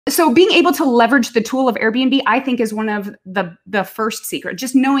So being able to leverage the tool of Airbnb, I think, is one of the first secret.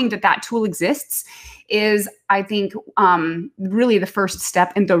 Just knowing that that tool exists is, I think, really the first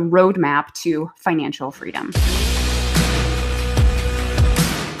step in the roadmap to financial freedom.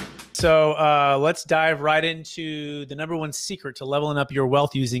 So let's dive right into the number one secret to leveling up your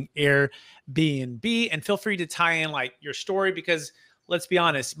wealth using Airbnb. And feel free to tie in like your story, because let's be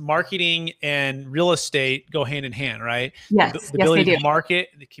honest, marketing and real estate go hand in hand, right? Yes, the ability to market,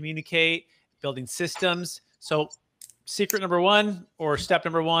 to communicate, building systems. So secret number one, or step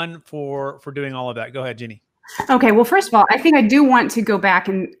number one for doing all of that. Go ahead, Ginny. Okay, well, first of all, I think I do want to go back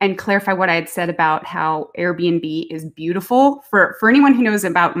and clarify what I had said about how Airbnb is beautiful for anyone who knows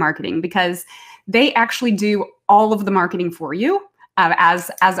about marketing, because they actually do all of the marketing for you as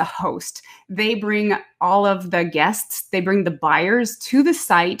a host. They bring all of the guests, they bring the buyers to the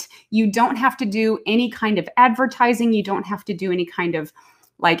site. You don't have to do any kind of advertising. You don't have to do any kind of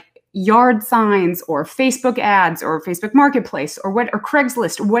like yard signs or Facebook ads or Facebook Marketplace or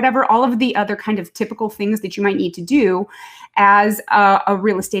Craigslist or whatever, all of the other kind of typical things that you might need to do as a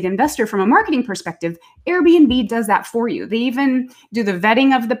real estate investor from a marketing perspective. Airbnb does that for you. They even do the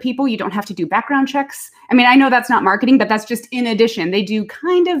vetting of the people. You don't have to do background checks. I mean, I know that's not marketing, but that's just in addition. They do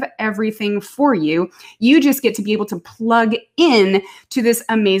kind of everything for you. You just get to be able to plug in to this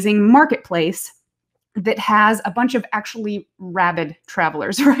amazing marketplace that has a bunch of actually rabid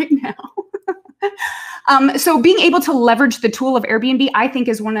travelers right now. So being able to leverage the tool of Airbnb, I think,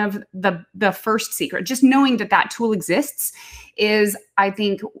 is one of the first secret. Just knowing that that tool exists is, I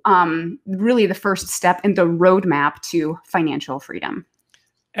think, really the first step in the roadmap to financial freedom.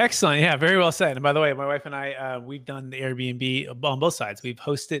 Excellent. Yeah, very well said. And by the way, my wife and I, we've done the Airbnb on both sides. We've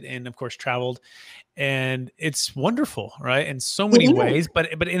hosted and of course traveled, and it's wonderful, right? In so many ways,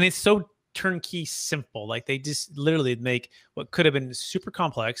 but and it's so turnkey simple. Like they just literally make what could have been super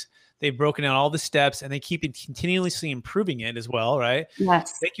complex. They've broken down all the steps, and they keep continuously improving it as well, right?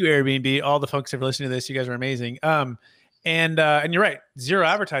 Yes. Thank you, Airbnb. All the folks that are listening to this, you guys are amazing. And you're right, zero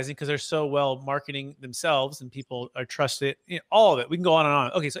advertising, because they're so well marketing themselves and people are trusted. You know, all of it. We can go on and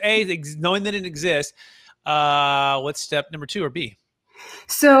on. Okay, so A, knowing that it exists. What's step number 2 or B?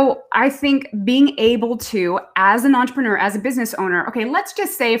 So I think being able to, as an entrepreneur, as a business owner, okay, let's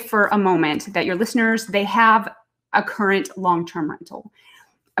just say for a moment that your listeners, they have a current long-term rental.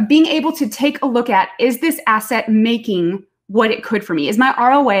 Being able to take a look at, is this asset making what it could for me? Is my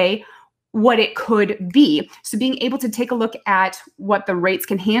ROA what it could be? So being able to take a look at what the rates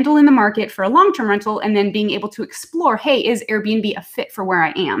can handle in the market for a long-term rental, and then being able to explore, hey, is Airbnb a fit for where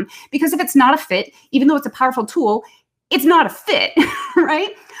I am? Because if it's not a fit, even though it's a powerful tool, it's not a fit, right?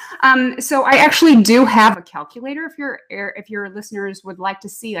 So I actually do have a calculator if your listeners would like to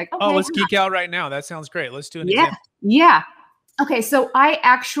see, like, okay, let's geek out right now. That sounds great. Let's do an example. Yeah. Okay, so I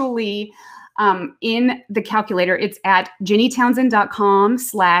actually, in the calculator, it's at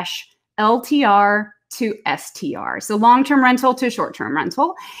ginnytownsend.com/LTR to STR. So long-term rental to short-term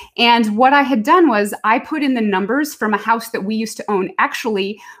rental. And what I had done was I put in the numbers from a house that we used to own.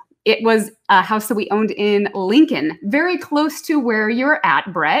 Actually, it was a house that we owned in Lincoln, very close to where you're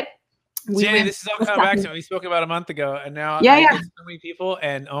at, Brett. Jenny, this is all coming back to me. We spoke about a month ago, and now I get so many people,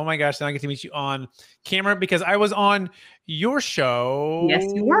 and oh my gosh, now I get to meet you on camera because I was on your show. Yes,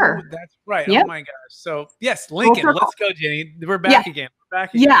 you were. That's right. Yep. Oh my gosh. So yes, Lincoln. Let's go, Jenny. We're back again.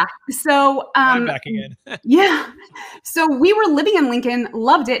 Yeah. So I'm back again. Yeah. So we were living in Lincoln,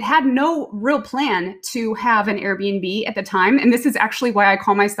 loved it, had no real plan to have an Airbnb at the time. And this is actually why I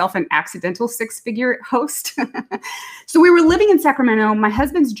call myself an accidental 6-figure host. So we were living in Sacramento. My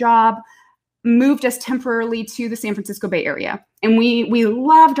husband's job moved us temporarily to the San Francisco Bay Area. And we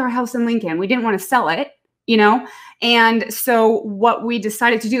loved our house in Lincoln. We didn't want to sell it, you know? And so what we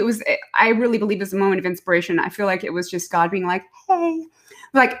decided to do, it was, I really believe it was a moment of inspiration. I feel like it was just God being like, hey,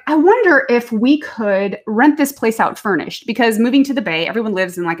 like, I wonder if we could rent this place out furnished, because moving to the Bay, everyone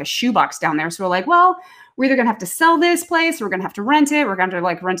lives in like a shoebox down there. So we're like, well, we're either going to have to sell this place, or we're going to have to rent it. We're going to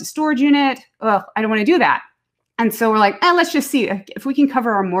like rent a storage unit. Ugh, I don't want to do that. And so we're like, let's just see if we can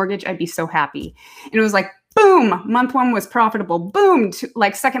cover our mortgage. I'd be so happy. And it was like, boom, month 1 was profitable. Boom,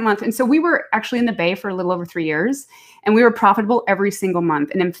 like second month. And so we were actually in the Bay for a little over 3 years, and we were profitable every single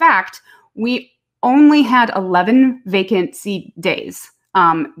month. And in fact, we only had 11 vacancy days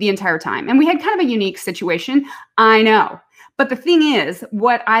the entire time. And we had kind of a unique situation. I know. But the thing is,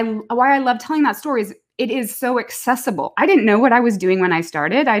 why I love telling that story is it is so accessible. I didn't know what I was doing when I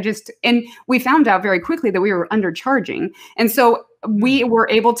started. And we found out very quickly that we were undercharging. And so we were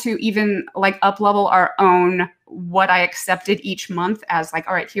able to even like up level our own, what I accepted each month as like,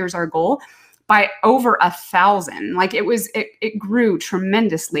 all right, here's our goal, by over 1,000. Like it grew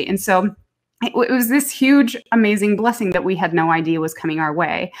tremendously. And so it was this huge, amazing blessing that we had no idea was coming our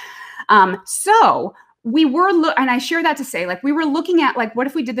way. So we were, and I share that to say, like, we were looking at, like, what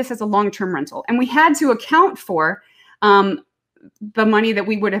if we did this as a long-term rental? And we had to account for the money that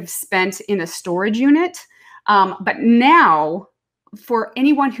we would have spent in a storage unit. But now, for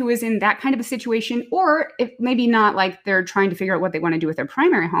anyone who is in that kind of a situation, or if maybe not, like they're trying to figure out what they want to do with their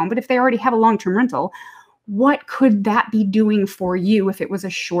primary home, but if they already have a long-term rental, what could that be doing for you if it was a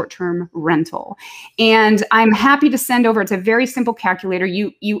short-term rental? And I'm happy to send over, it's a very simple calculator.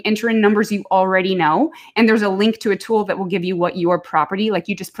 You enter in numbers you already know, and there's a link to a tool that will give you what your property, like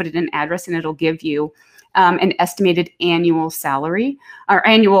you just put it in address and it'll give you an estimated annual salary or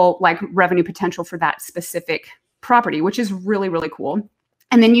annual like revenue potential for that specific property, which is really, really cool.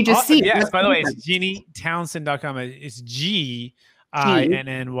 And then you just see. Yes, by the way, it's GinnyTownsend.com. It's GINNY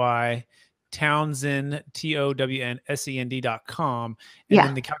Townsend, TOWNSEND.com. And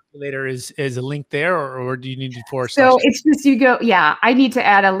then the calculator is a link there, or do you need to force? So it's just, you go, I need to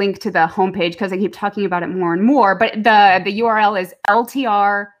add a link to the homepage because I keep talking about it more and more. But the URL is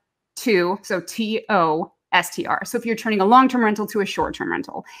LTR2, so TOSTR. So if you're turning a long-term rental to a short-term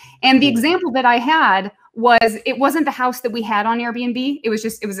rental. And the example that I had was, it wasn't the house that we had on Airbnb.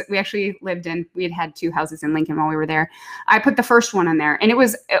 We actually lived in, we had 2 houses in Lincoln while we were there. I put the first one in there, and it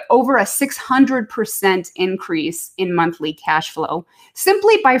was over a 600% increase in monthly cash flow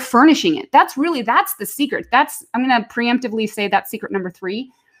simply by furnishing it. That's the secret. I'm going to preemptively say that's secret number 3,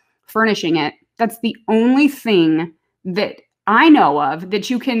 furnishing it. That's the only thing that I know of that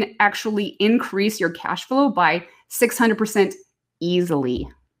you can actually increase your cash flow by 600% easily.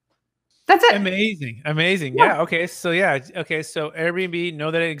 That's it. Amazing. Yeah. Okay. So So Airbnb, know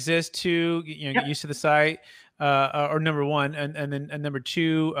that it exists. 2, get used to the site, or number 1, and then number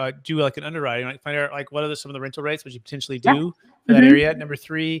 2, do like an underwriting, like find out like what are some of the rental rates which you potentially do for that area. Number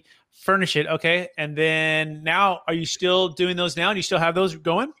 3, furnish it. Okay. And then now, are you still doing those now? Do you still have those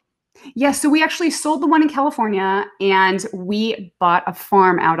going? Yes. So we actually sold the one in California, and we bought a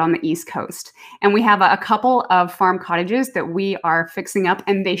farm out on the East Coast. And we have a couple of farm cottages that we are fixing up,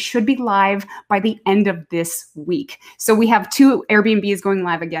 and they should be live by the end of this week. So we have 2 Airbnbs going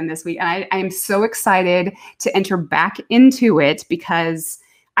live again this week. And I am so excited to enter back into it because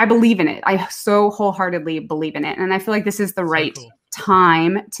I believe in it. I so wholeheartedly believe in it. And I feel like this is the right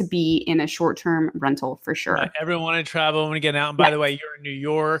time to be in a short-term rental for sure. Everyone want to travel, want to get out. And by the way, you're in New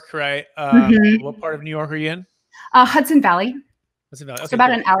York, right? What part of New York are you in? Hudson Valley. Hudson Valley. Okay, it's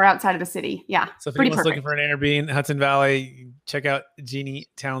about an hour outside of the city. Yeah. So if anyone's looking for an Airbnb in Hudson Valley, check out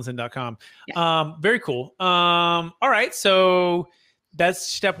GinnyTownsend.com. Very cool. All right. So that's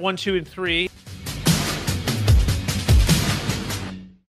step 1, 2, and 3.